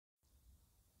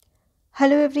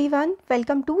Hello everyone,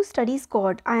 welcome to study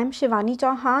squad. I am Shivani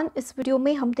Chauhan. इस video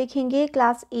में हम देखेंगे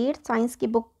क्लास 8 साइंस की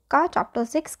बुक का चैप्टर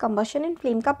 6 कंबशन एंड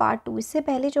फ्लेम का पार्ट 2। इससे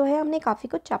पहले जो है हमने काफ़ी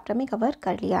कुछ चैप्टर में कवर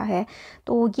कर लिया है,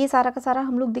 तो ये सारा का सारा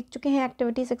हम लोग देख चुके हैं।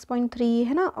 एक्टिविटी 6.3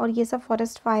 है ना, और ये सब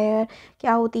फॉरेस्ट फायर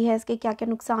क्या होती है, इसके क्या क्या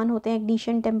नुकसान होते हैं,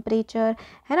 इग्निशन टेम्परेचर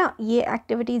है ना, ये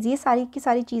एक्टिविटीज़, ये सारी की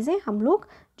सारी चीज़ें हम लोग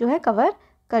जो है कवर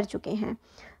कर चुके हैं।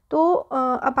 तो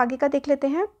अब आगे का देख लेते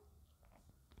हैं।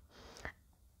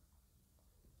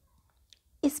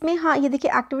 इसमें हाँ, ये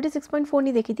देखिए एक्टिविटी 6.4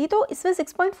 नहीं देखी थी, तो इसमें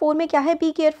 6.4 में क्या है,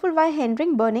 be careful Y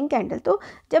handling burning candle. तो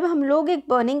जब हम लोग एक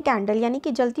बर्निंग कैंडल यानी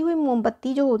कि जलती हुई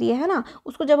मोमबत्ती जो होती है ना,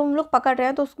 उसको जब हम लोग पकड़ रहे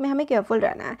हैं तो उसमें हमें केयरफुल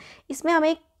रहना है। इसमें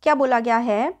हमें क्या बोला गया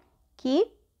है कि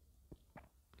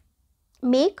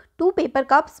make 2 paper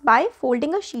cups by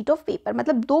folding a sheet of paper,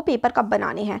 मतलब 2 पेपर कप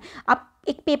बनाने हैं। आप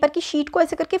एक पेपर की शीट को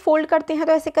ऐसे करके फोल्ड करते हैं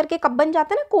तो ऐसे करके कप बन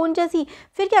जाता है ना, कोन जैसी।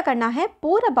 फिर क्या करना है,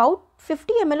 पोर about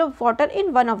 50 ml of water in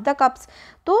one of the cups.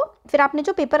 तो फिर आपने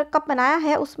जो पेपर कप बनाया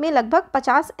है उसमें लगभग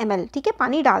 50 ml, ठीक है,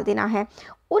 पानी डाल देना है।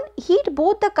 उन heat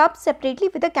both the cup separately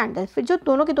with the candle. फिर जो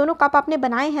दोनों के दोनों कप आपने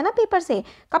बनाए हैं ना पेपर से,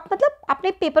 कप मतलब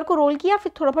आपने पेपर को रोल किया,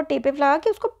 फिर थोड़ा बहुत टेप लगा के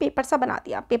उसको पेपर सा बना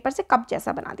दिया, पेपर से कप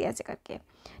जैसा बना दिया ऐसे करके,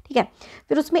 ठीक है।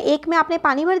 फिर उसमें एक में आपने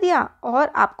पानी भर दिया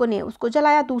और आपको ने उसको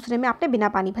जलाया, दूसरे में आपने बिना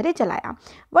पानी भरे जलाया।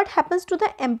 What happens to the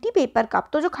empty paper cup,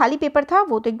 तो जो खाली पेपर था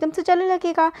वो तो एकदम से जलने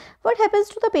लगेगा। What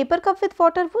happens to the paper cup with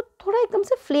water, वो थोड़ा एकदम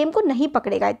से फ्लेम को नहीं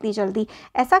पकड़ेगा इतनी जल्दी।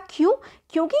 ऐसा क्यों?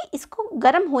 क्योंकि इसको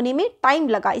गर्म होने में टाइम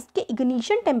लगा, इसके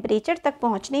इग्निशन टेम्परेचर तक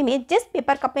पहुंचने में। जिस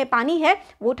पेपर कप में पानी है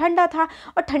वो ठंडा था,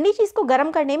 और ठंडी चीज़ को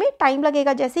गर्म करने में टाइम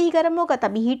लगेगा, जैसे ही गर्म होगा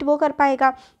तभी हीट वो कर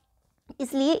पाएगा,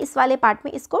 इसलिए इस वाले पार्ट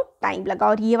में इसको टाइम लगा,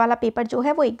 और ये वाला पेपर जो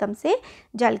है वो एकदम से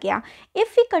जल गया। If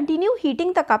we continue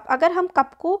heating the cup, अगर हम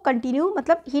कप को कंटिन्यू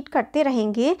मतलब हीट करते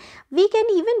रहेंगे, we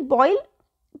can even boil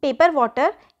paper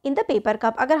water in the paper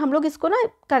cup. अगर हम लोग इसको ना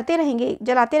करते रहेंगे,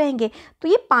 जलाते रहेंगे, तो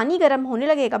ये पानी गर्म होने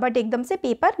लगेगा, बट एकदम से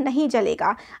पेपर नहीं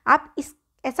जलेगा। आप इस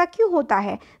ऐसा क्यों होता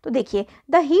है? तो देखिए,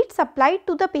 the heat supplied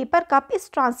to the paper cup is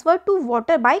transfer to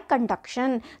water bye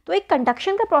conduction. तो एक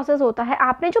कंडक्शन का प्रोसेस होता है।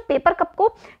 आपने जो पेपर कप को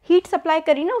हीट सप्लाई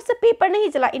करी ना, उससे पेपर नहीं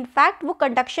जला, इनफैक्ट वो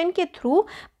कंडक्शन के थ्रू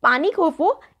पानी को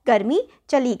वो गर्मी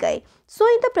चली गई। सो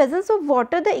in the presence of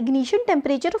water the ignition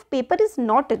temperature of paper is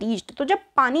not reached. तो जब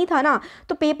पानी था ना,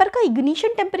 तो पेपर का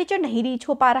इग्निशन टेम्परेचर नहीं रीच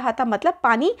हो पा रहा था, मतलब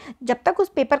पानी जब तक उस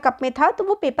पेपर कप में था तो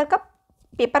वो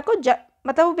पेपर को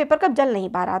मतलब वो पेपर कप जल नहीं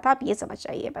पा रहा था, आप ये समझ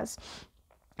जाइए बस,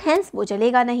 हेंस वो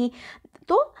जलेगा नहीं।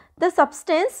 तो the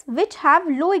substance which have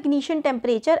low ignition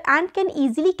temperature and can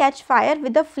easily catch fire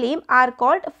with the flame are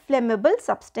called flammable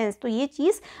substance. तो ये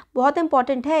चीज़ बहुत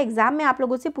इंपॉर्टेंट है, एग्जाम में आप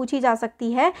लोगों से पूछी जा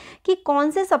सकती है कि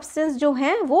कौन से सब्सटेंस जो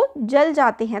हैं वो जल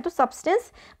जाते हैं। तो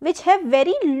substance which have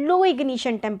very low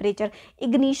ignition temperature,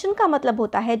 ignition का मतलब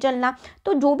होता है जलना।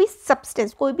 तो जो भी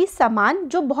सब्सटेंस, कोई भी सामान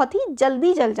जो बहुत ही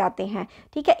जल्दी जल जाते हैं,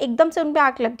 ठीक है, एकदम से उन पर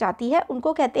आग लग जाती है,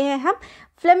 उनको कहते हैं हम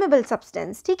फ्लेमेबल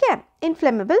सब्सटेंस, ठीक है,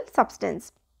 इनफ्लेमेबल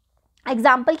सब्सटेंस।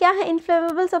 एग्जाम्पल क्या है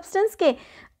इनफ्लेमेबल सब्सटेंस के?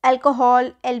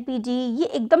 अल्कोहल, एलपीजी, ये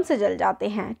एकदम से जल जाते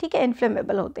हैं, ठीक है,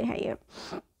 इनफ्लेमेबल होते हैं ये।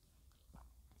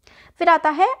 फिर आता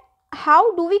है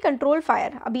how do we control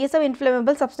fire. अब ये सब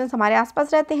इनफ्लेमेबल सब्सटेंस हमारे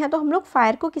आसपास रहते हैं, तो हम लोग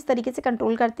फायर को किस तरीके से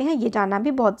कंट्रोल करते हैं, ये जानना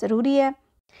भी बहुत ज़रूरी है।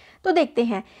 तो देखते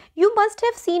हैं, यू मस्ट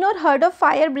हैव सीन और heard of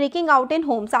fire breaking out in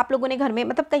Holmes. आप लोगों ने घर में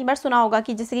मतलब कई बार सुना होगा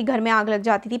कि जैसे कि घर में आग लग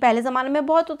जाती थी, पहले ज़माने में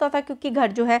बहुत होता था, क्योंकि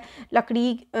घर जो है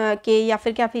लकड़ी के या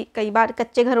फिर कई बार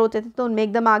कच्चे घर होते थे तो उनमें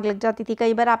एकदम आग लग जाती थी।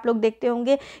 कई बार आप लोग देखते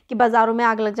होंगे कि बाज़ारों में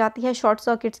आग लग जाती है शॉर्ट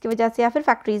सर्किट्स की वजह से, या फिर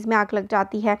फैक्ट्रीज़ में आग लग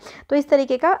जाती है। तो इस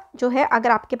तरीके का जो है,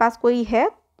 अगर आपके पास कोई है,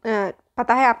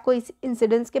 पता है आपको इस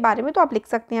इंसिडेंट्स के बारे में, तो आप लिख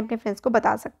सकते हैं, अपने फ्रेंड्स को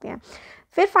बता सकते हैं।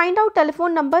 फिर find out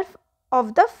telephone number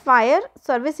of the fire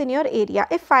service in your area.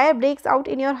 If fire breaks out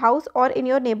in your house or in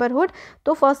your neighborhood,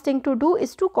 तो first thing to do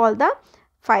is to call the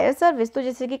fire service. तो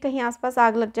जैसे कि कहीं आसपास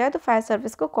आग लग जाए तो फायर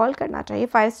सर्विस को कॉल करना चाहिए।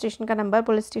 फायर स्टेशन का नंबर,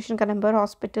 पुलिस स्टेशन का नंबर,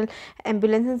 हॉस्पिटल,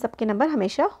 एम्बुलेंस, इन सब के नंबर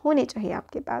हमेशा होने चाहिए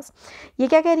आपके पास। ये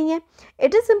क्या कह रही हैं?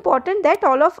 It is important that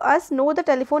all of us know the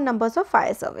telephone numbers of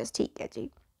fire service. ठीक है जी,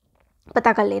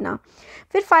 पता कर लेना।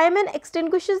 फिर fireman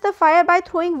extinguishes the fire bye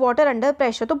throwing water under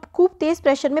pressure. तो खूब तेज़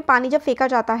प्रेशर में पानी जब फेंका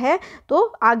जाता है तो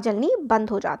आग जलनी बंद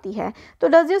हो जाती है। तो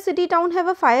does your city town have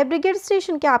a fire brigade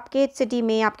station? क्या आपके सिटी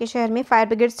में, आपके शहर में फायर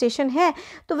ब्रिगेड स्टेशन है?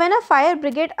 तो when a fire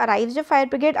brigade arrives, जब फायर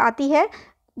ब्रिगेड आती है,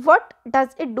 व्हाट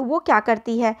डज इट डू, वो क्या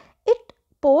करती है? It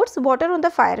pores water on the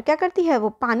fire. क्या करती है? वो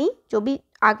पानी जो भी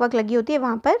आग वाग लगी होती है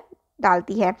वहाँ पर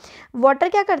डालती है। वाटर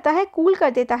क्या करता है? कूल कर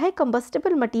देता है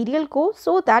कंबस्टेबल मटेरियल को,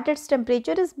 so that its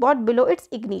temperature is bought below it's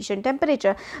ignition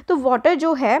temperature. तो वाटर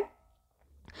जो है,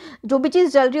 जो भी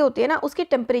चीज़ जल रही होती है ना, उसके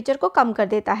टेम्परेचर को कम कर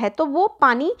देता है। तो वो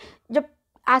पानी जब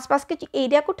आसपास के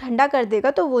एरिया को ठंडा कर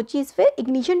देगा तो वो चीज़ फिर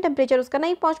इग्निशन टेम्परेचर उसका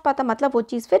नहीं पहुंच पाता, मतलब वो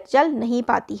चीज़ फिर जल नहीं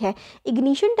पाती है।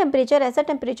 इग्निशन टेम्परेचर ऐसा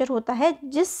टेम्परेचर होता है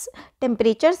जिस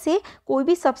टेम्परेचर से कोई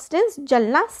भी सब्सटेंस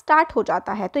जलना स्टार्ट हो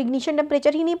जाता है। तो इग्निशन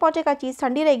टेम्परेचर ही नहीं पहुंचेगा, चीज़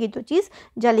ठंडी रहेगी तो चीज़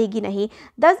जलेगी नहीं।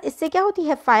 दस इससे क्या होती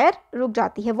है, फायर रुक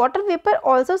जाती है। Water vapour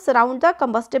also surround the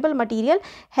combustible material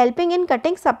helping in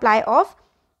cutting supply of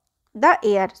the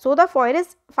air so the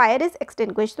fire is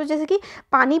extinguished. तो जैसे कि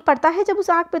पानी पड़ता है जब उस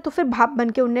आग पे तो फिर भाप बन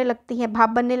के उड़ने लगती है, भाप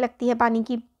बनने लगती है पानी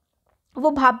की।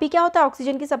 वो भाप भी क्या होता है,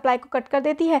 ऑक्सीजन की सप्लाई को कट कर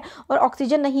देती है, और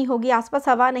ऑक्सीजन नहीं होगी, आसपास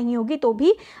हवा नहीं होगी तो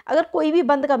भी अगर कोई भी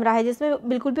बंद कमरा है जिसमें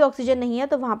बिल्कुल भी ऑक्सीजन नहीं है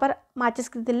तो वहाँ पर माचिस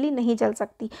की तिल्ली नहीं जल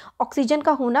सकती। ऑक्सीजन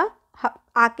का होना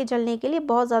आग के जलने के लिए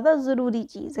बहुत ज़्यादा ज़रूरी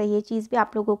चीज़ है, ये चीज़ भी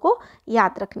आप लोगों को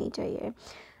याद रखनी चाहिए।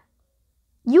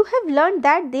 You have learned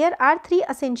that there are 3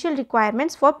 essential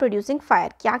requirements for producing fire.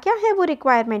 क्या क्या है वो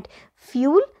requirement?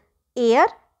 Fuel, air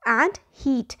and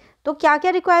heat. तो क्या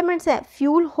क्या requirements है?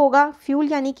 Fuel होगा,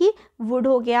 fuel यानी कि wood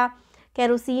हो गया,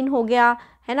 केरोसिन हो गया,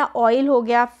 है ना, ऑयल हो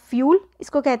गया। फ्यूल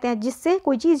इसको कहते हैं जिससे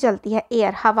कोई चीज़ जलती है।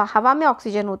 एयर हवा, हवा में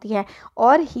ऑक्सीजन होती है,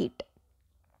 और heat.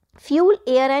 Fuel,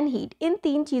 air and heat, इन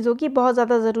 3 चीज़ों की बहुत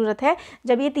ज़्यादा ज़रूरत है।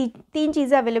 जब ये तीन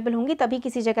चीज़ें अवेलेबल होंगी तभी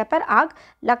किसी जगह पर आग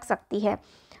लग सकती है।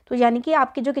 तो यानी कि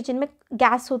आपके जो किचन में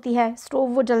गैस होती है, स्टोव,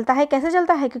 वो जलता है, कैसे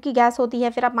जलता है, क्योंकि गैस होती है,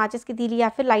 फिर आप माचिस की तीली या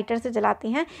फिर लाइटर से जलाते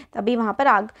हैं तभी वहाँ पर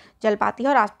आग जल पाती है,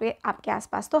 और आपके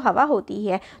आसपास तो हवा होती ही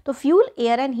है। तो फ्यूल,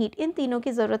 एयर एंड हीट, इन तीनों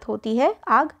की ज़रूरत होती है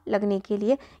आग लगने के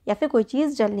लिए या फिर कोई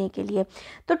चीज़ जलने के लिए।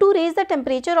 तो to raise the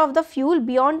temperature of the fuel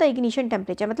beyond the ignition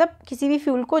temperature, मतलब किसी भी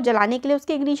फ्यूल को जलाने के लिए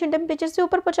उसके इग्निशन टेम्परेचर से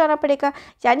ऊपर पहुँचाना पड़ेगा,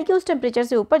 यानी कि उस टेम्परेचर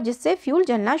से ऊपर जिससे फ्यूल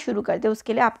जलना शुरू कर दे,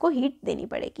 उसके लिए आपको हीट देनी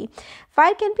पड़ेगी।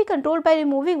 Fire can be controlled by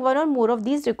removing one और मोर ऑफ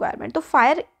दीज रिक्वायरमेंट। तो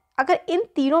फायर अगर इन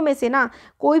तीनों में से ना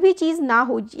कोई भी चीज़ ना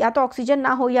हो, या तो ऑक्सीजन ना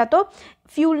हो, या तो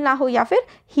फ्यूल ना हो, या फिर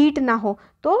हीट ना हो,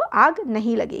 तो आग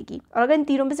नहीं लगेगी। और अगर इन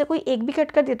तीनों में से कोई एक भी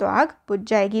कट कर दे तो आग बुझ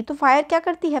जाएगी। तो फायर क्या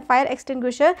करती है, फायर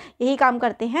एक्सटिंग्विशर यही काम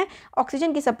करते हैं,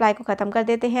 ऑक्सीजन की सप्लाई को ख़त्म कर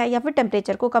देते हैं या फिर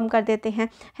टेम्परेचर को कम कर देते हैं,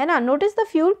 है ना। Notice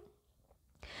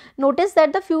that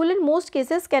the fuel in most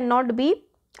cases can not be,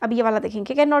 अब ये वाला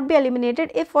देखेंगे, can not be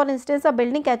eliminated if for instance a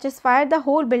building catches fire the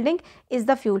whole building is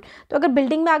the fuel. तो अगर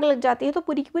बिल्डिंग में आग लग जाती है तो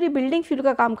पूरी की पूरी बिल्डिंग फ्यूल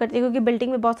का काम करती है, क्योंकि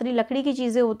बिल्डिंग में बहुत सारी लकड़ी की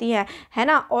चीज़ें होती हैं, है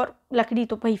ना, और लकड़ी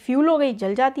तो भाई फ्यूल हो गई,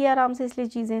 जल जाती है आराम से, इसलिए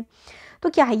चीज़ें। तो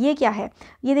क्या है, ये क्या है,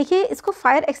 ये देखिए, इसको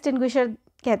फायर एक्सटिंग्विशर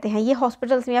कहते हैं। ये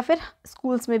हॉस्पिटल्स में या फिर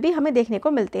स्कूल्स में भी हमें देखने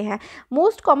को मिलते हैं।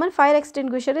 Most common fire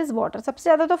extinguisher is water. सबसे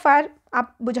ज़्यादा तो फायर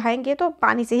आप बुझाएंगे तो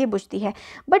पानी से ही बुझती है,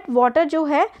 but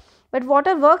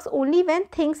water works only when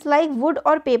things like would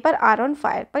और paper are on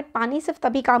fire. But पानी सिर्फ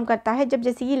तभी काम करता है जब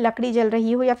जैसे कि लकड़ी जल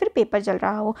रही हो या फिर पेपर जल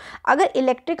रहा हो। अगर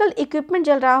इलेक्ट्रिकल इक्विपमेंट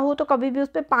जल रहा हो तो कभी भी उस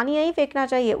पर पानी नहीं फेंकना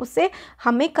चाहिए, उससे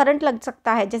हमें करंट लग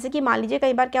सकता है। जैसे कि मान लीजिए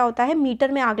कई बार क्या होता है,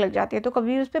 मीटर में आग लग जाती है तो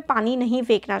कभी भी उस पर पानी नहीं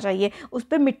फेंकना चाहिए, उस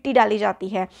पर मिट्टी डाली जाती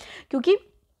है, क्योंकि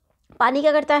पानी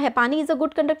क्या करता है, पानी is a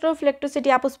good conductor of electricity.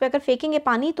 आप उस पर अगर फेंकेंगे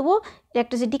पानी तो वो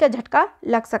इलेक्ट्रिसिटी का झटका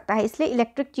लग सकता है, इसलिए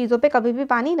इलेक्ट्रिक चीज़ों पे कभी भी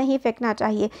पानी नहीं फेंकना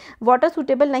चाहिए। वाटर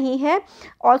सूटेबल नहीं है,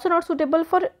 also not suitable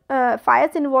for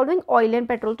Fyers involving oil and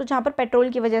petrol. तो जहाँ पर पेट्रोल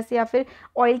की वजह से या फिर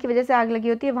ऑयल की वजह से आग लगी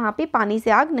होती है वहाँ पर पानी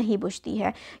से आग नहीं बुझती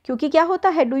है, क्योंकि क्या होता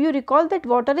है, do you recall that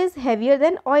water is heavier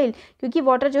than oil. क्योंकि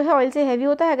वाटर जो है ऑयल से हैवी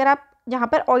होता है। अगर आप जहाँ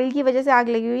पर ऑयल की वजह से आग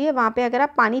लगी हुई है वहाँ पे अगर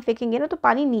आप पानी फेंकेंगे ना तो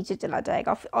पानी नीचे चला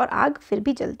जाएगा और आग फिर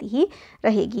भी जलती ही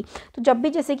रहेगी। तो जब भी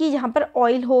जैसे कि यहाँ पर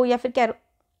ऑयल हो या फिर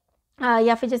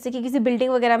या फिर जैसे कि किसी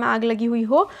बिल्डिंग वगैरह में आग लगी हुई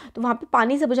हो तो वहाँ पे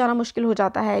पानी से बुझाना मुश्किल हो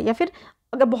जाता है, या फिर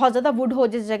अगर बहुत ज़्यादा वुड हो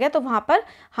जिस जगह तो वहाँ पर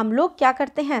हम लोग क्या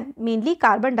करते हैं, मेनली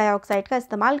कार्बन डाइऑक्साइड का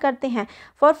इस्तेमाल करते हैं।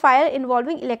 For fire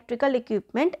involving electrical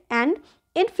equipment and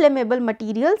inflammable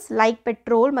materials like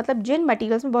petrol, मतलब जिन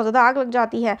मटीरियल्स में बहुत ज़्यादा आग लग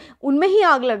जाती है उनमें ही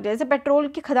आग लग जाए, जैसे पेट्रोल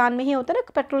की खदान में ही होता है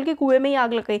ना, पेट्रोल के कुएं में ही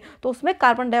आग लग गई तो उसमें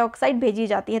कार्बन डाइऑक्साइड भेजी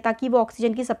जाती है ताकि वो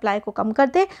ऑक्सीजन की सप्लाई को कम कर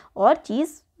दे और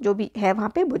चीज़ जो भी है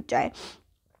वहाँ पे बुझ जाए।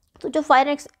 तो जो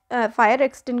फायर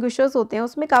एक्सटिंग्विशर्स होते हैं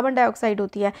उसमें कार्बन डाइऑक्साइड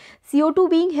होती है। CO2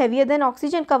 being heavier than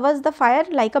oxygen covers the fire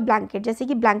like a blanket. जैसे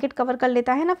कि ब्लैंकेट कवर कर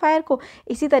लेता है ना फायर को,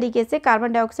 इसी तरीके से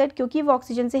कार्बन डाइऑक्साइड क्योंकि वो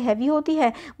ऑक्सीजन से हैवी होती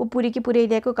है वो पूरी की पूरे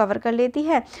एरिया को कवर कर लेती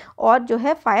है और जो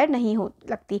है फायर नहीं हो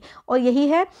लगती। और यही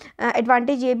है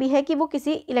एडवांटेज, ये भी है कि वो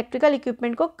किसी इलेक्ट्रिकल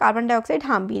इक्विपमेंट को कार्बन डाइऑक्साइड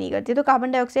हार्म भी नहीं करती। तो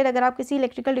कार्बन डाइऑक्साइड अगर आप किसी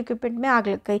इलेक्ट्रिकल इक्विपमेंट में आग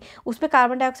लग गई उस पर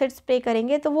कार्बन डाइऑक्साइड स्प्रे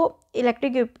करेंगे तो वो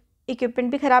इक्विपमेंट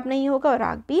भी ख़राब नहीं होगा और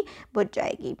आग भी बुझ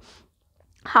जाएगी।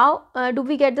 How do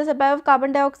we get the supply of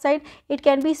carbon dioxide? It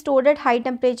can be stored at high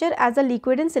temperature as a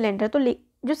liquid in cylinder. तो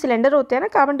जो सिलेंडर होते हैं ना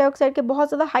कार्बन डाइऑक्साइड के, बहुत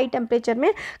ज़्यादा हाई टेम्परेचर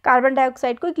में कार्बन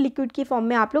डाइऑक्साइड को एक लिक्विड की फॉर्म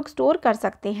में आप लोग स्टोर कर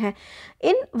सकते हैं।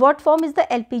 In what form is the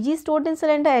LPG stored in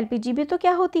cylinder? LPG भी तो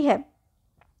क्या होती है,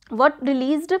 what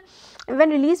released when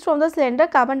released from the cylinder,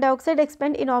 carbon dioxide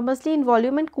expands enormously in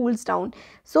volume and cools down.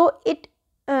 So it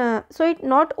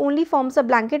not only forms a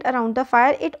blanket around the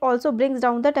fire, it also brings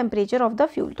down the temperature of the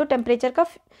fuel. तो temperature का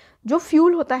जो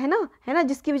fuel होता है ना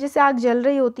जिसकी वजह से आग जल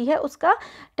रही होती है, उसका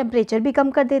टेम्परेचर भी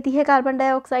कम कर देती है कार्बन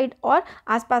डाइऑक्साइड, और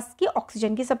आसपास की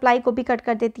ऑक्सीजन की सप्लाई को भी कट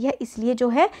कर देती है, इसलिए जो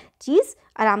है चीज़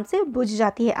आराम से बुझ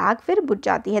जाती है, आग फिर बुझ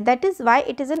जाती है. That is why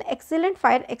it is an excellent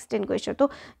fire extinguisher.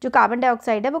 तो जो कार्बन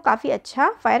डाइऑक्साइड है वो काफ़ी अच्छा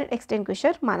फायर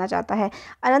एक्सटिंग्विशर माना जाता है.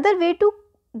 Another way to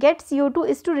get CO2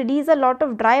 is to release a lot of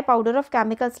dry powder of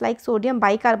chemicals like sodium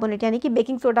bicarbonate, यानी कि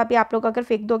बेकिंग सोडा भी आप लोग अगर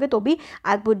फेंक दोगे तो भी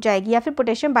आग बुझ जाएगी, या फिर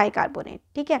पोटेशियम बाइकार्बोनेट.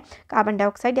 ठीक है, कार्बन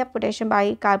डाइऑक्साइड या पोटेशियम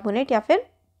बाइकार्बोनेट या फिर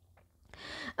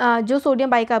जो सोडियम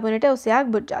बाइकार्बोनेट है उससे आग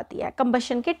बुझ जाती है.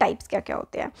 कंबशन के टाइप्स क्या क्या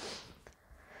होते हैं?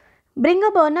 bring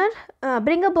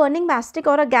a burning mastic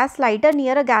or a gas lighter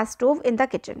near a gas stove in the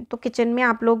kitchen. तो किचन में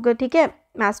आप लोग, ठीक है,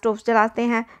 मैस स्टोव जलाते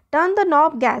हैं. turn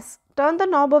the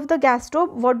knob of the gas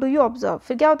stove. what do you observe?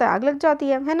 फिर क्या होता है, आग लग जाती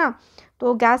है ना.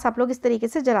 तो गैस आप लोग इस तरीके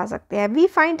से जला सकते हैं. We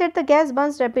find that the gas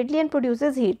Burns rapidly and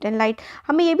produces heat and light.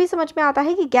 हमें ये भी समझ में आता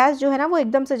है कि गैस जो है ना वो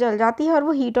एकदम से जल जाती है और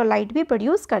वो हीट और लाइट भी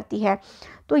प्रोड्यूस करती है.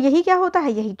 तो यही क्या होता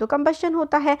है, यही तो कंबशन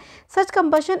होता है. सच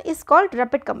combustion is called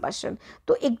rapid combustion.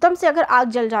 तो एकदम से अगर आग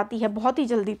जल जाती है बहुत ही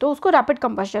जल्दी तो उसको रैपिड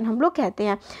कंबशन हम लोग कहते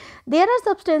हैं. There are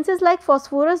substances like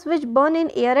phosphorus which burn in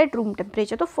air at room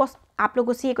temperature. तो आप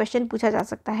लोगों से ये क्वेश्चन पूछा जा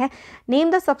सकता है,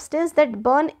 name the substance that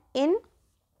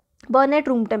burn at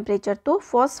room temperature. तो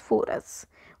फॉस्फोरस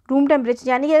रूम टेम्परेचर,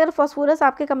 यानी कि अगर फॉस्फोरस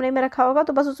आपके कमरे में रखा होगा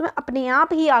तो बस उसमें अपने आप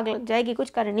ही आग लग जाएगी, कुछ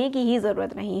करने की ही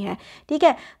ज़रूरत नहीं है. ठीक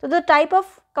है, तो the type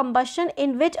of combustion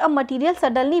in which a material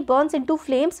suddenly burns into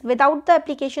flames without the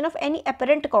application of any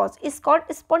apparent cause is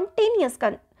called spontaneous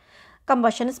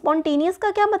combustion. Spontaneous का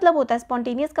क्या मतलब होता है?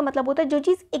 स्पॉन्टेनियस का मतलब होता है जो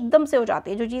चीज़ एकदम से हो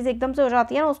जाती है. जो चीज़ एकदम से हो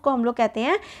जाती है ना उसको हम लोग कहते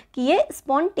हैं कि ये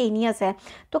स्पॉन्टेनियस है.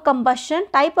 तो combustion,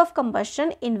 type of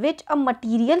combustion in which a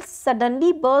material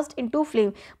suddenly burst into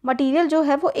flame. Material जो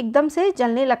है वो एकदम से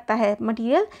जलने लगता है,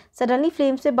 मटीरियल सडनली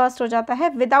फ्लेम से बर्स्ट हो जाता है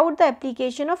without the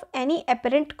application of any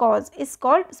apparent cause is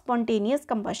called spontaneous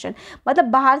combustion.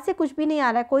 मतलब बाहर से कुछ भी नहीं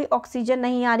आ रहा है, कोई ऑक्सीजन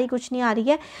नहीं आ रही, कुछ नहीं आ रही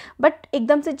है, बट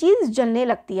एकदम से चीज़ जलने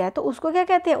लगती है, तो उसको क्या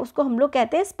कहते हैं? उसको हम लोग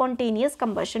कहते हैं स्पॉन्टेनियस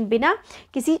कंबशन. बिना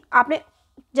किसी, आपने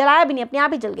जलाया भी नहीं, अपने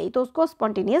आप ही जल गई, तो उसको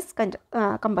स्पॉन्टेनियस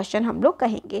कंबशन हम लोग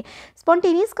कहेंगे.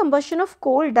 Spontaneous combustion of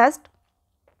coal dust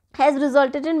has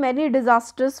resulted in many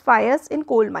disasters Fyers in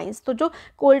coal mines. तो जो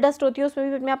कोल डस्ट होती है उसमें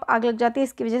भी अपने आप आग लग जाती है.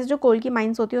 इसकी वजह से जो कोल की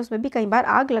माइंस होती है उसमें भी कई बार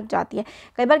आग लग जाती है.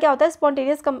 कई बार क्या होता है,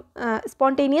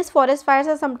 spontaneous forest fires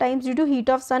are sometimes due to heat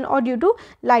of सन और ड्यू टू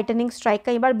लाइटनिंग स्ट्राइक.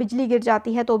 कई बार बिजली गिर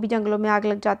जाती है तो भी जंगलों में आग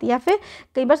लग जाती है, या फिर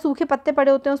कई बार सूखे पत्ते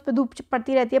पड़े होते हैं उस पर धूप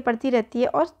पड़ती रहती है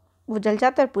और वो जल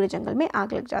जाता है और पूरे जंगल में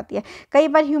आग लग जाती है. कई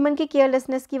बार ह्यूमन की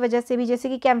केयरलेसनेस की वजह से भी, जैसे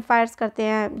कि कैंप फायर्स करते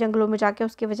हैं जंगलों में जाके,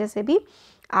 उसकी वजह से भी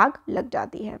आग लग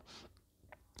जाती है.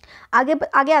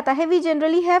 आगे आता है, we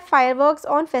generally have fireworks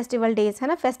on festival days, है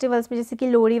ना. फेस्टिवल्स में जैसे कि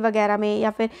लोहड़ी वगैरह में या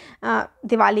फिर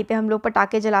दिवाली पे हम लोग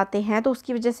पटाखे जलाते हैं, तो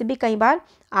उसकी वजह से भी कई बार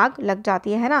आग लग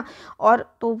जाती है ना. और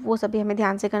तो वो सभी हमें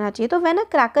ध्यान से करना चाहिए. तो when a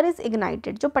cracker is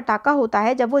ignited, जो पटाखा होता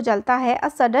है जब वो जलता है, a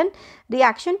sudden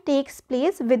reaction takes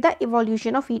place with the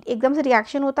evolution of heat. एकदम से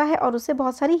रिएक्शन होता है और उससे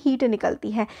बहुत सारी हीट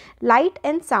निकलती है. Light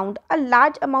and sound, a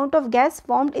large amount of gas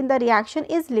formed in the reaction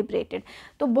is liberated.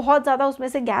 तो बहुत ज़्यादा उसमें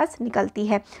से गैस निकलती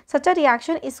है. सच a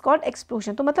reaction is called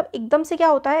explosion. तो मतलब एकदम से क्या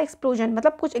होता है, एक्सप्लोजन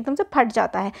मतलब कुछ एकदम से फट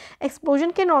जाता है.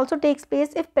 Explosion can also takes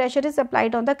place if pressure is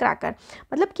applied on the cracker.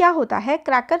 मतलब क्या होता है,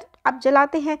 क्रैकर आप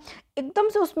जलाते हैं, एकदम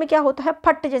से उसमें क्या होता है,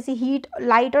 फट जैसी हीट,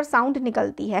 लाइट और साउंड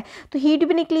निकलती है. तो हीट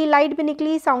भी निकली, लाइट भी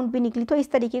निकली, साउंड भी निकली. तो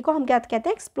इस तरीके को हम क्या कहते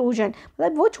हैं, एक्सप्लोजन.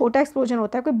 मतलब वो छोटा एक्सप्लोजन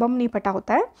होता है, कोई बम नहीं फटा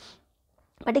होता है,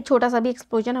 बट एक छोटा सा भी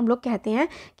एक्सप्लोजन हम लोग कहते हैं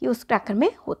कि उस क्रैकर में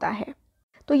होता है.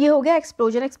 तो ये हो गया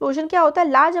एक्सप्लोजन. एक्सप्लोजन क्या होता है,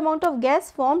 large amount of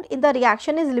gas formed in the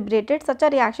reaction is liberated, such a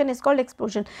reaction is called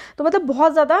explosion. तो मतलब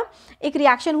बहुत ज़्यादा एक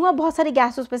रिएक्शन हुआ, बहुत सारी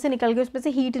गैस उसमें से निकल गई, उसमें से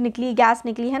हीट निकली, गैस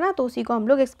निकली, है ना, तो उसी को हम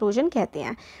लोग एक्सप्लोजन कहते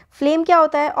हैं. फ्लेम क्या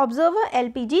होता है, ऑब्जर्व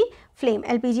LPG फ्लेम.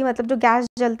 LPG मतलब जो गैस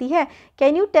जलती है.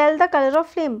 Can you tell the colour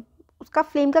of flame. उसका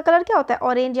फ्लेम का कलर क्या होता है,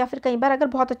 ऑरेंज, या फिर कई बार अगर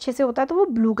बहुत अच्छे से होता है तो वो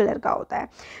ब्लू कलर का होता है.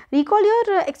 Recall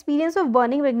your experience of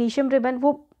burning magnesium ribbon.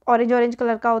 वो ऑरेंज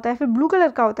कलर का होता है, फिर ब्लू कलर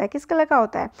का होता है, किस कलर का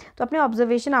होता है. तो अपने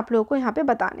ऑब्जर्वेशन आप लोगों को यहाँ पे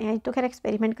बताने हैं, तो खैर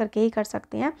एक्सपेरिमेंट करके ही कर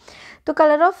सकते हैं. तो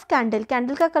कलर ऑफ कैंडल,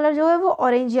 कैंडल का कलर जो है वो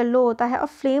ऑरेंज येलो होता है, और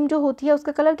फ्लेम जो होती है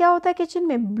उसका कलर क्या होता है किचन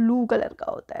में, ब्लू कलर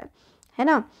का होता है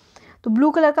ना. तो ब्लू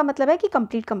कलर का मतलब है कि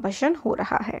कंप्लीट कंबशन हो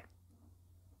रहा है.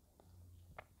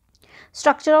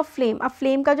 Structure of flame. अब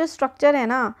फ्लेम का जो स्ट्रक्चर है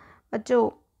ना बच्चों,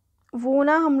 वो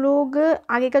ना हम लोग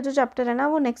आगे का जो चैप्टर है ना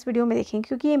वो नेक्स्ट वीडियो में देखेंगे,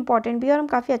 क्योंकि ये इंपॉर्टेंट भी है और हम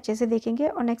काफ़ी अच्छे से देखेंगे,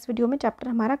 और नेक्स्ट वीडियो में चैप्टर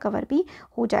हमारा कवर भी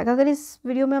हो जाएगा। अगर इस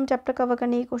वीडियो में हम चैप्टर कवर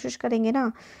करने की कोशिश करेंगे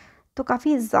ना तो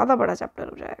काफ़ी ज़्यादा बड़ा चैप्टर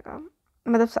हो जाएगा,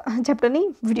 मतलब चैप्टर नहीं,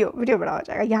 वीडियो बड़ा हो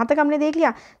जाएगा। यहाँ तक हमने देख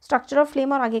लिया स्ट्रक्चर ऑफ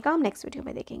फ्लेम, और आगे का हम नेक्स्ट वीडियो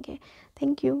में देखेंगे।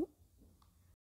 Thank you.